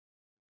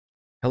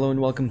Hello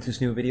and welcome to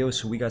this new video.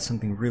 So we got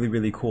something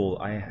really cool.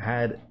 I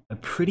had a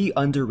pretty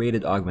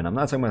underrated augment. I'm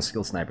not talking about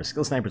skill sniper.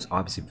 Skill sniper is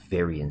obviously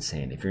very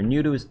insane. If you're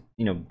new to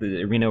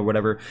the arena or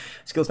whatever,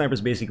 skill sniper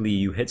is basically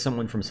you hit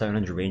someone from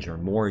 700 range or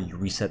more, you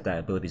reset that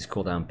ability's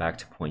cooldown back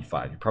to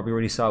 0.5. You probably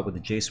already saw it with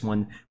the Jace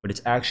one, but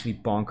it's actually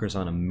bonkers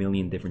on a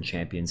million different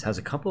champions. Has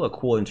a couple of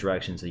cool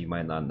interactions that you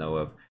might not know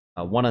of.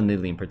 One on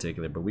Nidalee in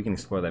particular, but we can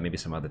explore that maybe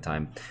some other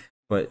time.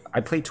 But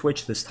I play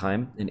Twitch this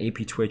time, and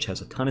AP Twitch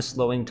has a ton of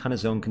slowing, ton of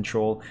zone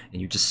control,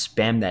 and you just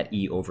spam that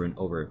E over and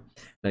over.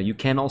 Now you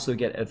can also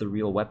get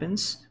ethereal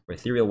weapons,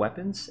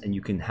 and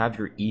you can have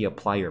your E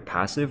apply your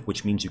passive,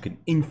 which means you can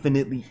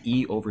infinitely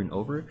E over and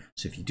over.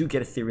 So if you do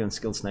get ethereal and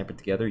skill sniper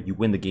together, you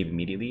win the game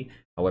immediately.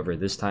 However,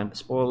 this time,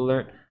 spoiler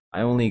alert,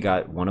 I only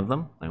got one of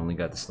them. I only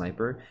got the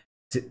sniper.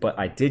 But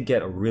I did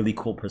get a really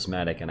cool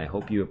prismatic, and I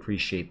hope you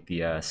appreciate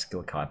the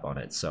skill cap on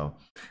it. So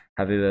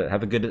have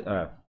a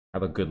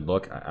good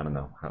look. I don't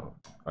know how.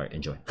 All right,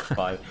 enjoy.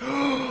 5.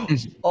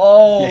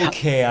 Oh,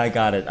 okay, I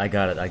got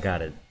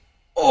it.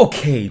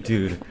 Okay,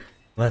 dude,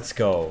 let's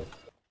go.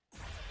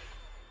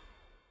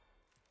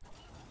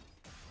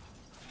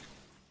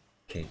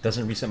 Okay,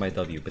 doesn't reset my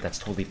W, but that's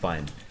totally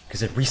fine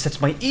because it resets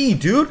my E,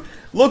 dude.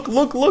 Look.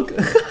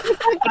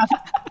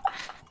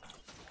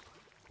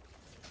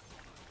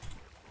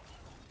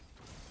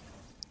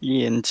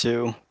 E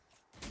into.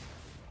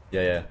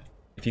 Yeah.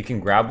 If you can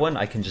grab one,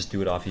 I can just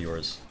do it off of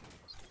yours.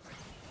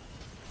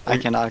 I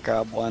cannot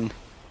grab one.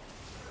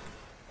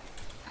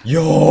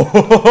 Yo,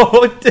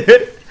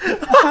 dude.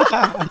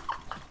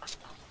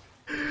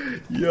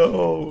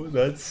 Yo,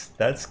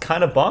 that's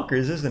kind of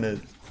bonkers, isn't it?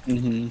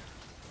 Mm-hmm.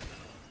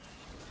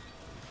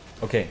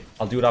 Okay,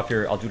 I'll do it off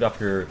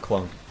your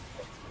clone.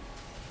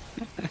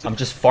 I'm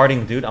just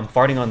farting, dude. I'm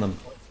farting on them.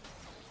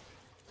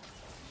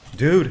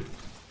 Dude.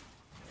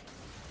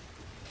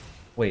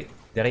 Wait,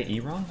 did I E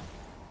wrong?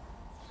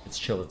 Let's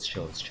chill.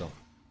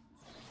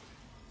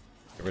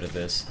 Get rid of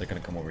this. They're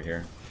gonna come over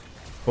here.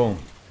 Boom.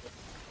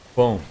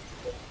 Boom.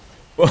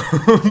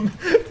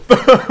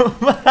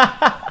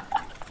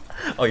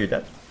 Oh, you're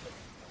dead?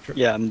 Sure.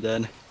 Yeah, I'm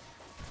dead.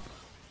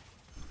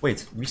 Wait,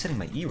 it's resetting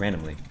my E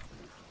randomly.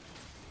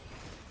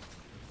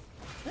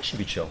 That should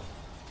be chill.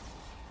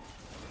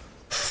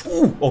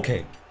 Ooh,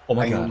 okay. Oh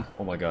my god,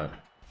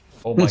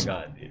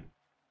 dude.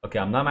 Okay,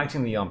 I'm not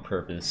maxing the E on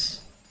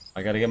purpose.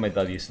 I gotta get my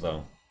W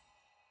slow.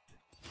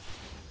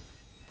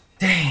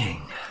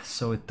 Dang!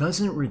 So it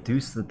doesn't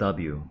reduce the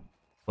W,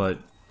 but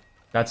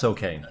that's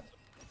okay.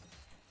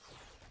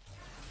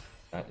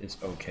 That is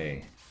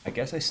okay. I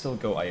guess I still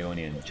go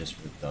Ionian just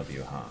for the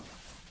W, huh?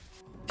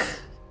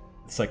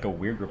 It's like a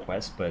weird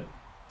request, but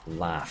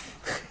laugh.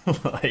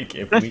 Like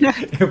if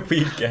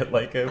we get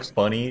like a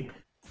funny,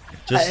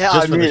 just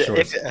for the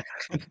shorts. If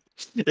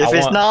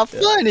it's not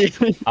funny,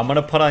 I'm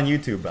gonna put on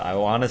YouTube. I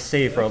want to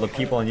say for all the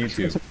people on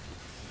YouTube,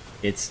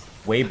 it's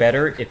way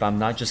better if I'm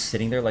not just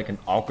sitting there like an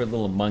awkward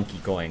little monkey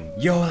going,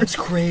 "Yo, that's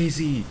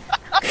crazy."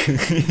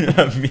 You know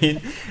what I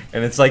mean?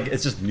 And it's like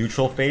it's just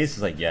neutral face.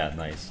 It's like, yeah,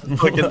 nice.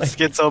 Fucking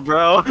schizo,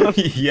 bro.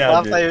 Yeah,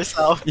 laugh dude. by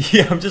yourself.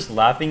 Yeah, I'm just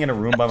laughing in a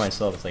room by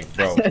myself. It's like,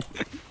 bro.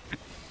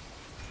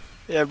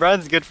 Yeah,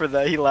 Brian's good for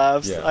that. He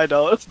laughs. Yeah. I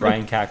don't.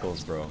 Brian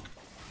cackles, bro.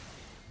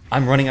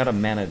 I'm running out of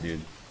mana,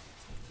 dude.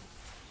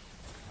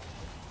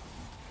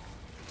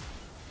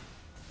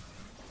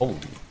 Holy.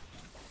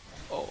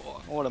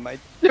 Oh, what am I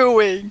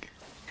doing?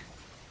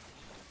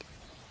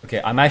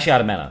 Okay, I'm actually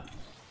out of mana.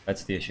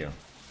 That's the issue.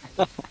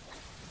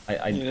 You're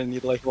gonna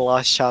need like a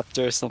last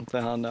chapter or something.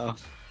 I don't know.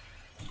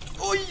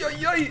 Oy,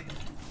 oy, oy.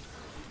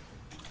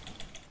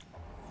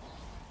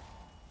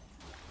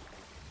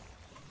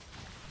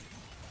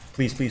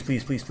 Please.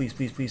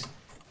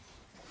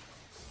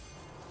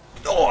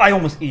 Oh, I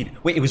almost eat.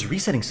 Wait, it was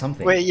resetting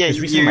something. Wait, yeah, it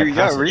was resetting you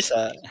got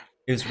reset.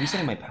 It was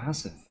resetting my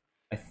passive.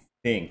 I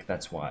think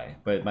that's why.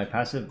 But my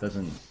passive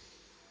doesn't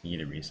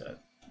need a reset.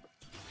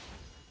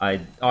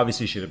 I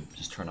obviously should have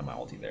just turned on my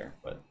ulti there,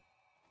 but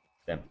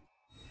damn.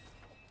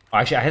 Oh,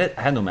 actually,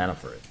 I had no mana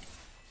for it.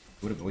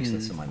 Would have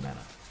wasted some of my mana.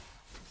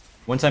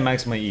 Once I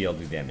max my E, I'll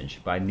do damage,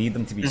 but I need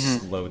them to be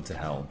slowed to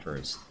hell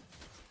first.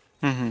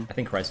 I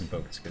think Horizon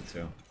Focus is good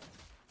too.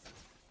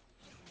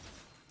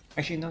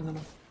 Actually, no.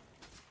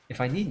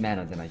 If I need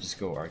mana, then I just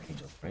go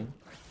Archangel, right?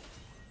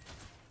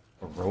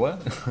 Or Roa?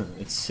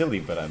 It's silly,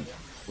 but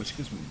which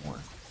gives me more?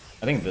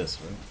 I think this,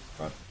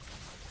 right?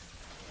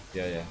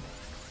 Yeah.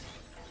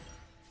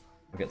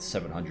 I'll get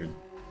 700.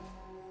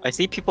 I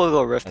see people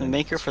go Rift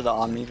Maker for the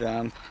Omni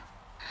Vamp.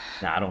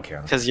 Nah, I don't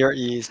care. Because your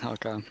E's,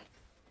 okay.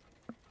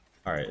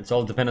 Alright, it's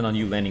all dependent on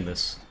you landing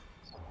this.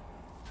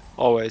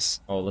 Always.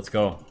 Oh, let's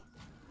go.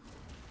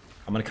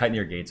 I'm gonna kite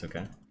near gates,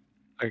 okay?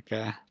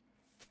 Okay.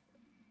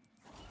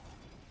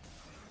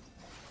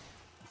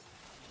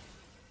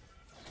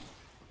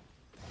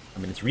 I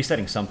mean, it's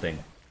resetting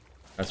something.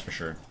 That's for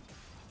sure.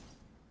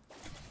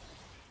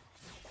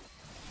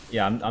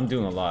 Yeah, I'm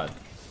doing a lot.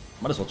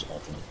 Might as well just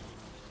ult him.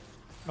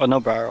 Oh, no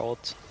Briar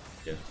ult.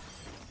 Yeah.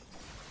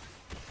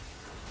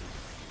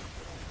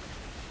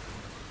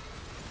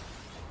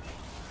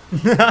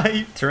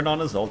 He turned on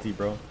his ulti,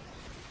 bro.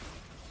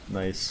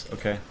 Nice.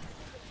 Okay.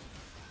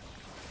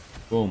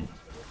 Boom.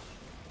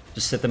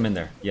 Just sit them in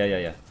there. Yeah, yeah,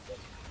 yeah.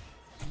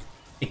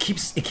 It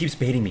keeps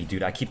baiting me,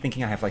 dude. I keep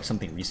thinking I have like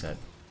something reset.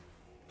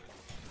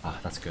 Ah,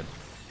 that's good.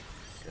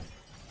 Good.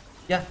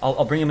 Yeah,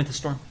 I'll bring him into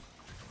Storm.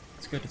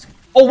 It's good. It's good.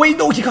 Oh wait,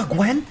 no, you got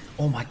Gwen.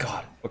 Oh my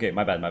god. Okay,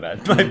 my bad. My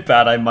bad. My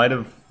bad. I might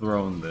have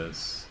thrown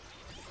this.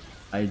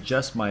 I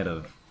just might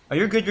have. Oh,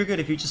 you're good. You're good.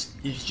 If you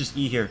just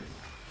E here,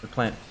 the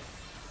plant.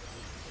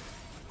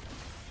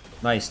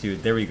 Nice,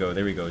 dude. There we go.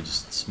 There we go.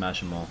 Just smash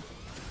them all.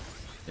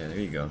 Yeah, there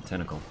you go.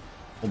 Tentacle.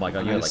 Oh my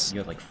god, Nice. you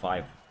had like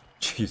 5.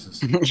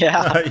 Jesus.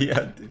 Yeah.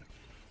 Yeah, dude.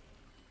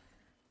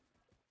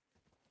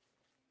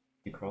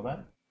 You curl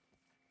that?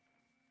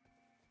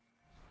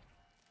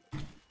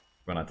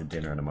 Going out to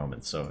dinner in a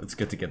moment, so it's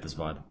good to get this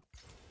VOD.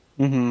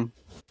 Mm-hmm.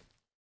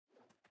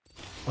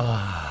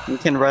 You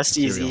can rest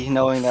easy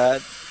knowing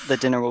that the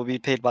dinner will be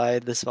paid by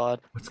this VOD.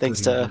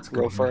 Thanks to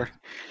Rofer.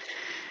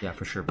 Yeah,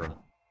 for sure, bro.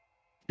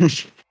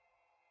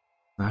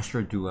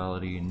 Master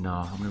Duality,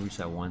 no, I'm gonna reach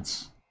that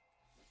once.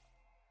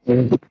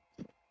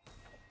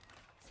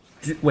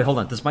 Wait, hold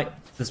on. Does my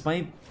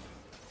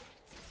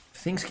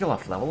thing scale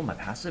off level? My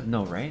passive?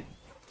 No, right?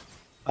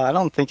 I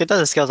don't think it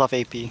does. It scales off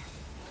AP.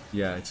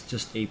 Yeah, it's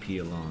just AP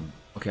alone.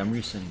 Okay, I'm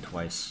resetting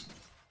twice.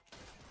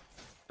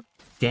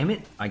 Damn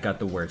it! I got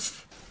the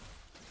worst.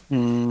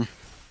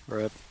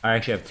 Rip. I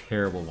actually have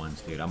terrible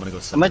ones, dude. I'm gonna go.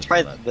 I'm gonna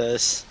try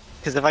this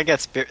because if I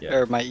get Spirit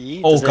or my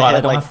E, oh does god, it hit,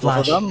 I don't like, have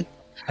flash. both of them?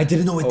 I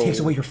didn't know it takes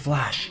away your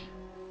flash,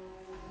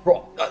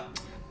 bro.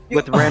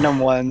 With random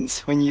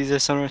ones, when you use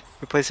this one,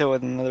 replace it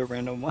with another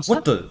random one.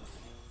 What the?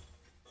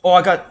 Oh,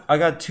 I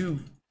got 2.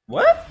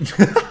 What?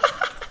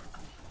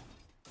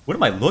 What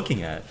am I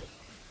looking at?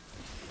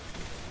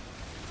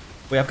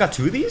 Wait, I've got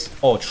 2 of these?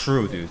 Oh,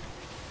 true, dude.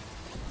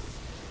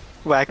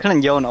 Wait, I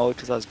couldn't Yono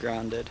because I was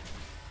grounded.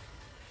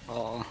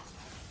 Oh.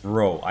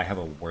 Bro, I have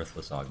a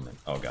worthless augment.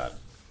 Oh god.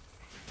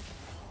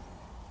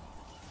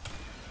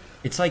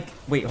 It's like,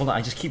 wait, hold on.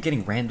 I just keep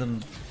getting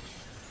random.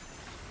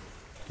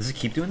 Does it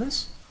keep doing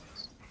this?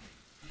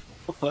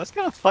 Well, that's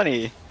kind of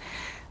funny. It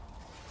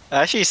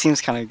actually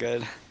seems kind of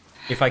good.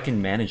 If I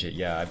can manage it,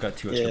 yeah. I've got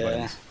 2 extra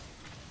buttons.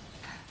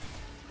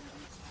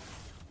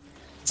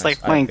 It's nice.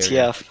 Like playing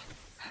TF.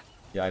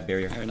 Yeah, I have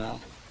barrier. Or no.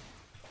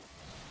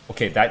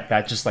 Okay,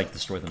 that just like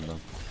destroyed them though.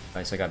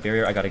 Nice, I got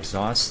barrier, I got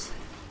exhaust.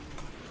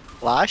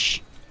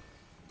 Flash?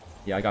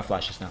 Yeah, I got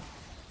flashes now.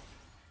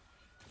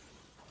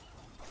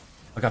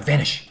 I got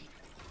vanish.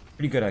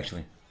 Pretty good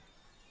actually.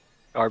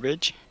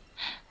 Garbage.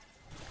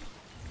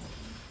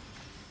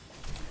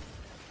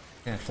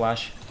 Yeah,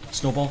 flash.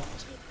 Snowball.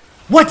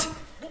 What?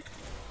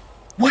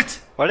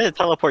 What? Why did it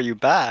teleport you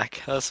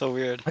back? That's so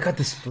weird. I got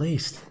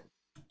displaced.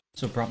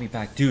 So it brought me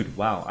back. Dude,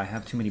 wow, I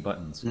have too many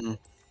buttons.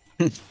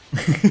 It's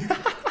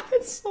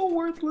so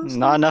worthless.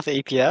 Not enough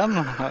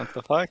APM? What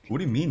the fuck? What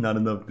do you mean not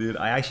enough, dude?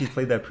 I actually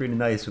played that pretty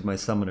nice with my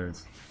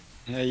summoners.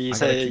 Yeah, you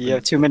say you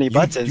have too many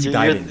buttons. You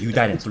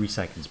died in 3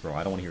 seconds, bro.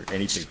 I don't want to hear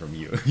anything from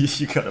you.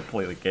 You gotta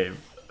play the game.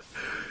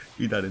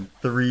 You died in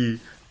 3.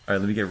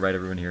 Alright, let me get right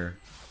everyone here.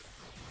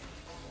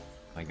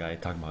 My guy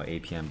talking about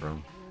APM,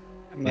 bro.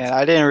 Man,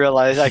 I didn't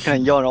realize I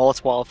couldn't Yono ults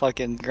while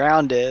fucking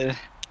grounded.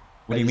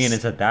 What do you mean?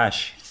 It's a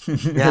dash.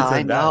 Yeah,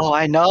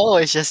 I know.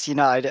 It's just, you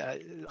know,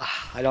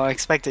 I don't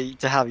expect it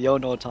to have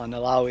Yono to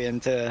allow me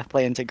to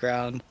play into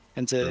ground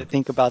and to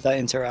think about that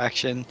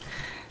interaction.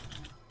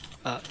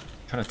 Trying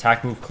to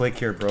attack, move, click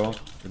here, bro.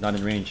 You're not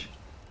in range.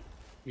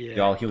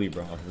 Yeah. I'll heal you,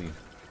 bro. I'll heal you.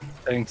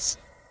 Thanks,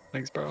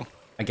 bro.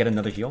 I get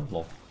another heal?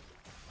 Lol.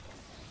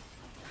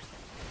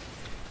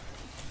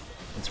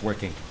 It's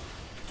working.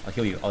 I'll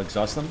heal you. I'll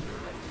exhaust them.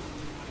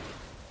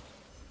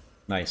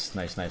 Nice,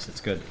 nice, nice.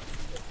 It's good.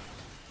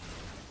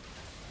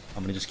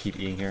 I'm gonna just keep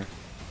eating here.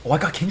 Oh, I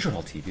got Kindred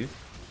ulti, dude.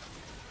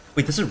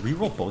 Wait, does it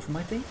reroll both of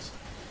my things?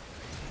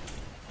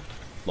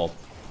 Lol.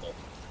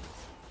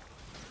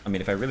 I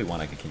mean, if I really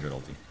want, I could Kindred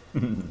ulti.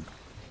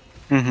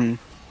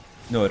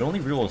 No, it only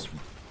rerolls.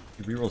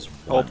 It rerolls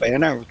one. Oh,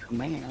 banner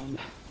command.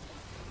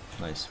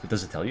 Nice. But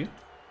does it tell you?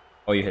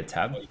 Oh, you hit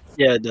tab?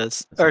 Yeah, it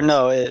does. That's or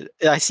nice.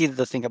 no, I see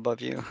the thing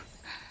above you.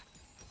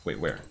 Wait,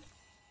 where?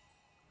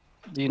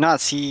 Do you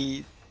not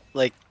see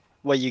like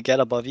what you get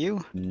above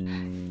you?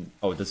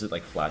 Oh, does it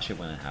like flash it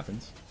when it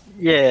happens?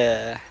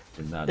 Yeah.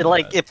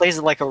 It plays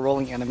like a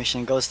rolling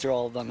animation, goes through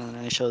all of them, and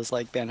then it shows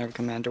like banner of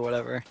command or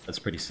whatever. That's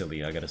pretty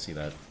silly. I gotta see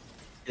that.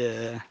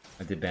 Yeah.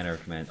 I did banner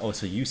of command. Oh,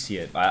 so you see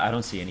it. I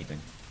don't see anything.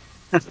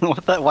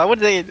 What the? Why would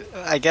they?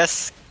 I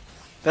guess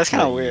that's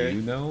kind of weird.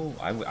 You know,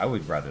 I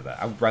would rather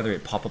that. I would rather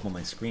it pop up on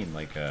my screen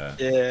like a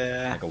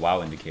like a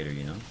WoW indicator.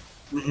 You know.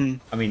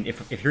 I mean,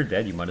 if you're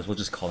dead, you might as well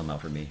just call them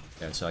out for me.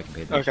 Yeah, so I can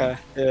pay attention. Okay.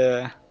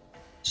 Yeah.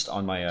 Just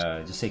on my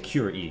just say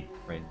Q or E,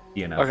 right?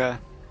 DNF. Okay.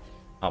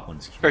 Top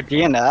one's Q. For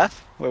DNF?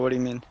 Wait, what do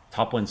you mean?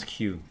 Top one's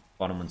Q,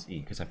 bottom one's E,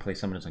 because I play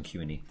summoners on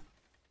Q and E.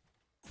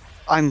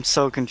 I'm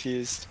so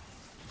confused.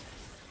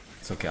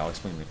 It's okay, I'll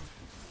explain later.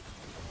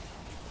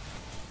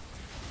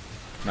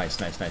 Nice,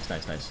 nice, nice,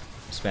 nice, nice.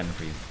 I'm spamming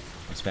for you.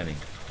 I'm spamming.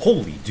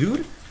 Holy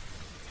dude!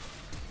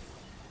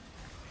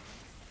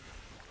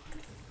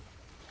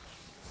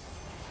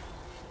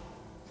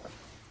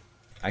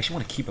 I actually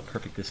want to keep a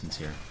perfect distance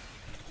here.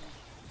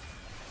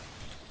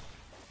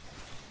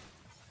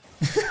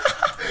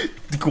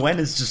 Gwen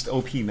is just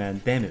OP,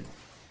 man. Damn it.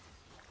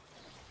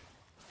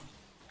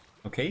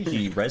 Okay,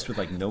 he rezzed with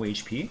like no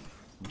HP.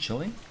 I'm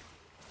chilling.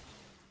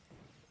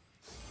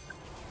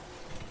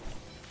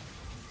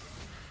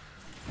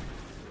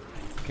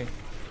 Okay.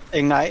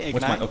 Ignite.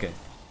 What's mine? Okay.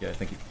 Yeah,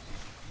 thank you.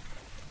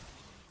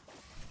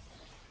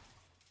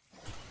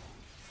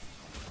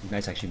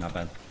 Ignite's actually not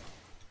bad.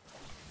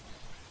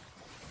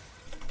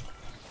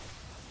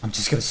 I'm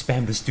just gonna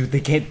spam this dude.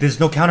 They can't. There's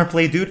no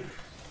counterplay, dude.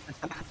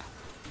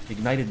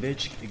 Ignited,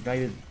 bitch.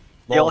 Ignited.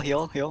 Heal.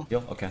 Heal.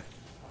 Okay.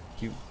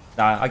 Cute.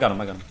 Nah, I got him.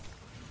 Nice.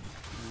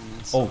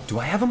 Oh, do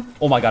I have him?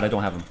 Oh my god, I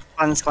don't have him.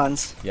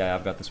 Cleanse. Yeah,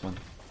 I've got this one.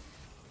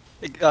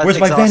 Where's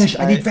my vanish?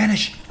 I need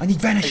vanish.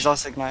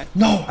 Exhaust ignite.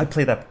 No, I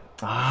played that.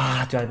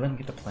 Ah, dude, let me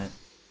get the plant.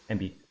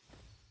 MB.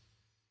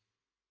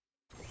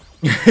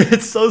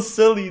 It's so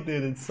silly,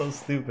 dude. It's so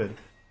stupid.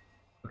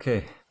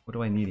 Okay, what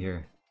do I need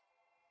here?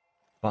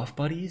 Buff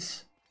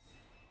buddies?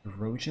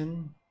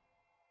 Erosion?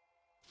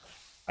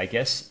 I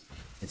guess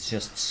it's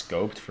just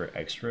scoped for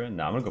extra.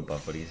 Nah, I'm gonna go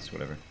buff buddies,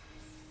 whatever.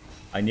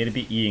 I need to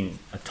be eating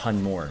a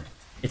ton more.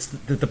 It's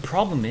the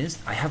problem is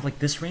I have like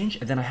this range,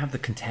 and then I have the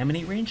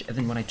contaminate range, and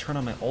then when I turn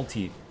on my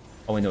ulti,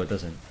 oh wait, no, it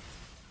doesn't.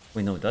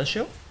 Wait, no, it does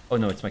show? Oh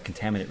no, it's my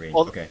contaminate range.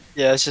 Well, okay.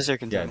 Yeah, it's just your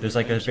contaminate. Yeah, there's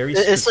like a very.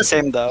 It's the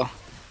same though.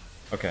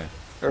 Okay.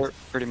 Or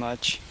pretty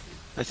much,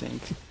 I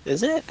think.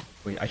 Is it?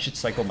 Wait, I should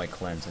cycle my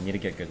cleanse. I need to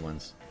get good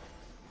ones.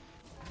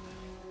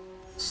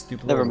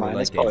 Stupid. Never mind.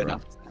 It's probably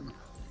not.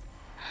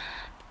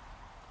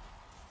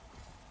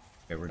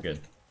 Okay, we're good.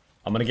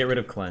 I'm gonna get rid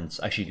of cleanse.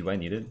 Actually, do I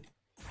need it?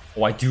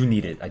 Oh, I do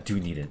need it. I do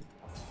need it.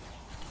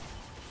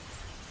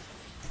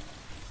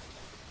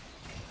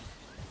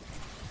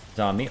 Is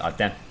that on me? Ah,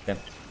 damn.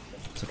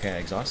 It's okay, I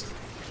exhaust.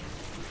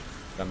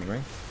 Got me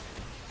right.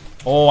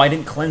 Oh, I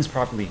didn't cleanse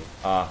properly.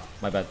 Ah,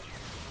 my bad.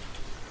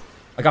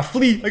 I got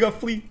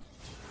flea!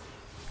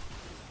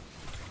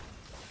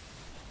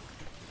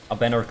 I'll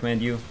ban or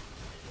command you.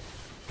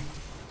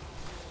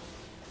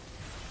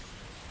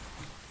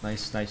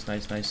 Nice.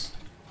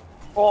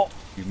 Oh.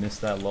 You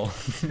missed that, lol.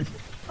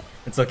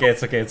 It's okay,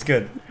 it's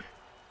good.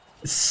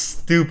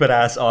 Stupid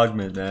ass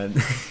augment, man.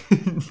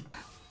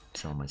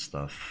 Sell my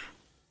stuff.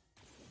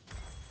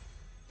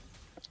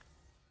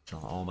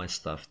 Sell all my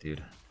stuff,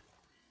 dude.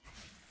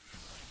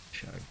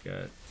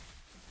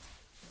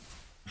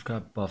 I've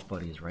got buff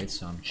buddies, right?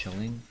 So I'm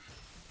chilling.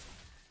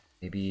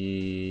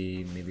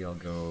 Maybe I'll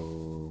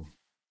go.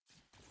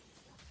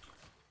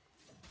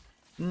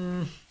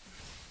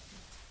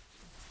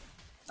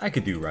 I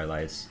could do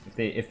Rylai's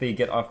if they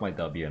get off my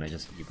W and I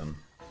just eat them.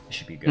 It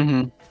should be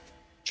good.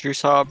 True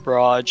Saw,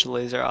 Barrage,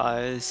 Laser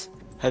Eyes,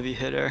 Heavy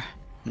Hitter.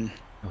 Oh,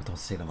 don't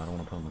say them. I don't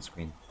want to put them on the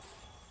screen.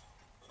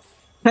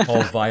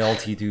 Oh,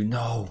 Vialti, dude,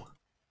 no.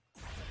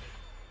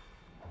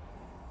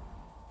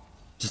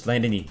 Just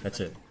land in E. That's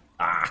it.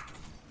 Ah.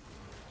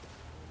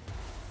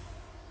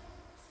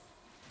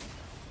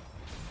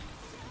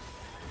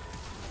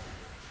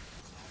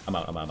 I'm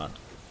out.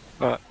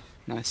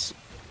 Nice.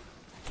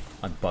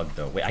 I'm bugged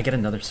though. Wait, I get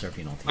another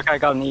Serpent ulti. Okay, I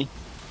got an E.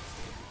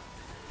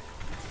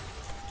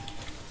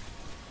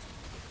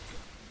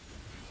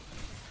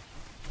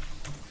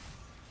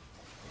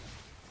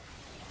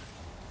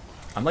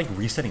 I'm like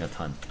resetting a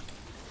ton.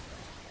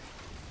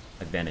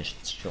 I vanished.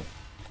 It's chill.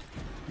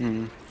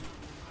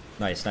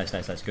 Nice.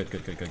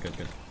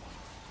 Good.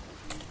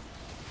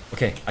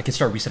 Okay, I can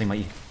start resetting my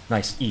E.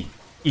 Nice. E.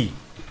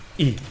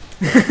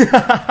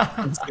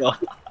 Let's go.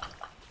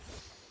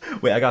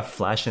 Wait, I got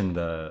flash in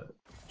the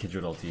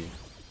Kindred ulti.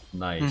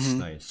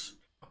 Nice.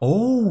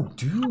 Oh,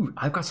 dude,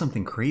 I've got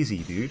something crazy,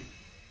 dude.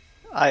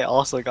 I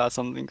also got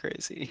something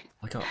crazy.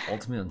 I got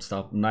ultimate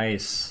unstop.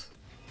 Nice.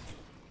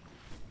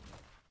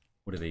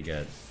 What do they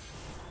get?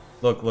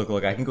 Look!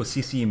 I can go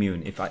CC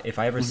immune. If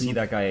I ever see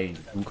that guy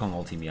Wukong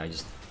ulti me, I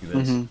just do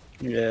this.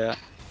 Yeah.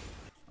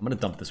 I'm gonna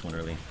dump this one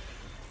early.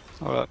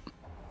 Alright.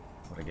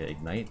 What do I get?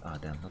 Ignite? Ah,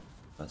 damn, not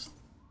the best.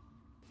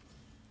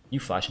 You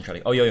flash and try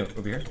to. Oh, yo,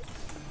 over here.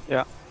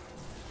 Yeah.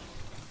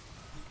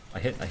 I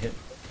hit.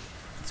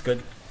 It's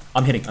good.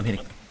 I'm hitting. I'm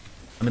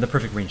in the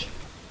perfect range.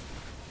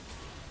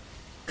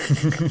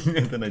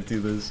 And then I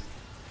do this.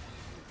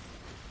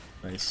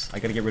 Nice. I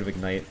gotta get rid of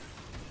ignite.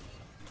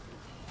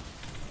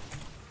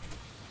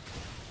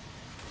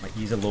 My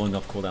E's a low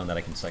enough cooldown that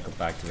I can cycle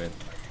back to it.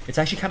 It's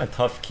actually kind of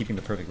tough keeping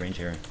the perfect range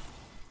here.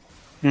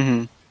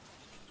 Oh,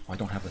 I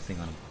don't have the thing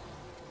on him.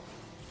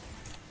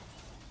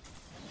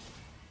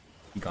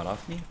 He got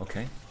off me?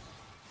 Okay.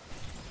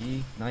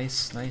 E,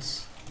 nice.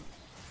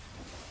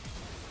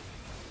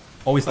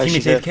 Oh, his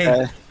teammate's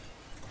AFK!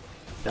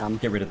 Damn.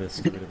 Get rid of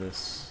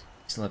this.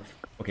 Still have...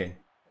 Okay.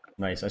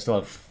 Nice, I still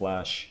have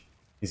flash.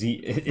 Is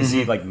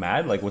he like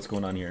mad? Like, what's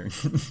going on here?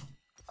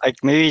 Like,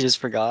 maybe he just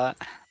forgot.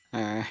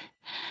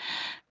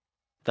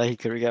 That he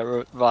could get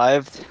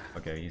revived.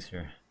 Okay, he's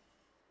here.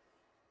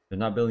 They're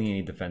not building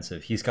any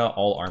defensive. He's got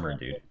all armor,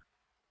 dude.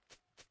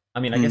 I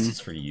mean, I guess it's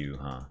for you,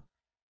 huh?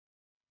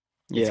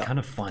 Yeah. It's kind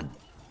of fun.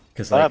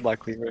 Because I have like, Black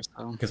Cleaver,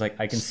 so. because like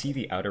I can see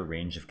the outer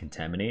range of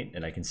Contaminate,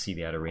 and I can see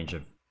the outer range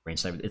of Range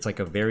Sniper. It's like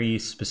a very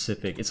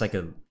specific. It's like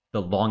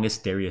the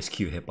longest Darius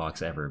Q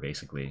hitbox ever,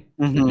 basically.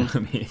 You know what I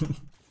mean?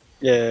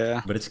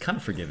 Yeah. But it's kind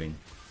of forgiving.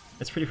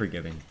 It's pretty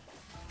forgiving.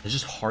 It's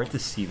just hard to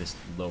see this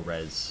low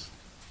res.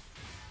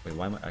 Wait,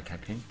 why am I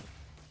can't ping?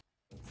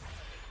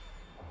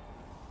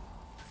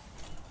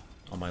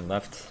 On my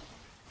left.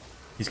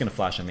 He's gonna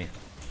flash on me.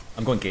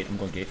 I'm going gate, I'm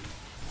going gate.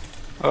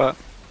 Alright.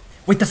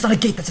 Wait, that's not a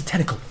gate, that's a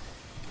tentacle!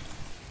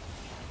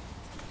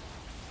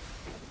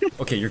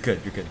 Okay, you're good,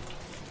 you're good.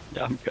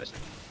 Yeah, I'm good.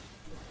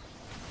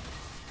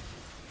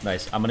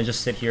 Nice, I'm gonna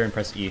just sit here and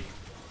press E.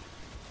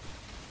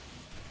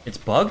 It's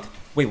bugged?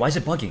 Wait, why is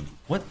it bugging?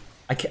 What?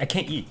 I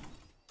can't eat.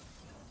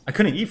 I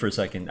couldn't eat for a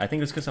second. I think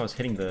it was because I was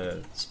hitting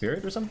the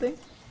spirit or something?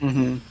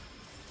 Mm-hmm.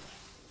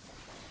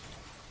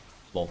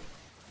 Lol.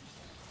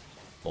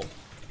 Lol.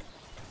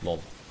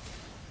 Lol.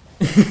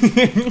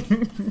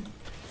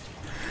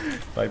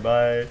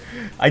 Bye-bye.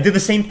 I did the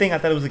same thing. I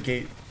thought it was a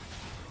gate.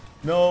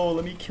 No,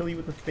 let me kill you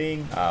with the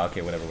thing. Ah,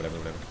 okay, whatever.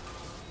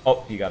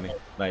 Oh, he got me.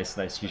 Nice,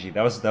 GG.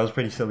 That was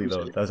pretty silly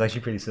though. That was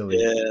actually pretty silly.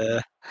 Yeah.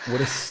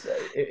 What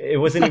it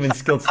wasn't even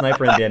skilled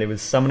sniper in the end. It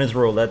was summoner's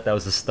roulette. That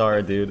was the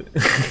star, dude.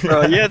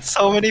 Bro, you had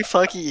so many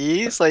fucking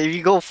E's. Like if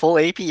you go full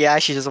AP, you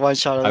actually just one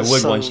shot. I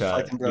would one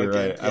shot. You're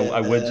right. Yeah.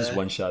 I would just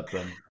one shot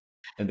them,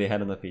 and they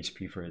had enough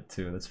HP for it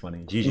too. That's funny.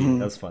 GG.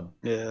 That was fun.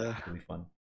 Yeah. Really fun.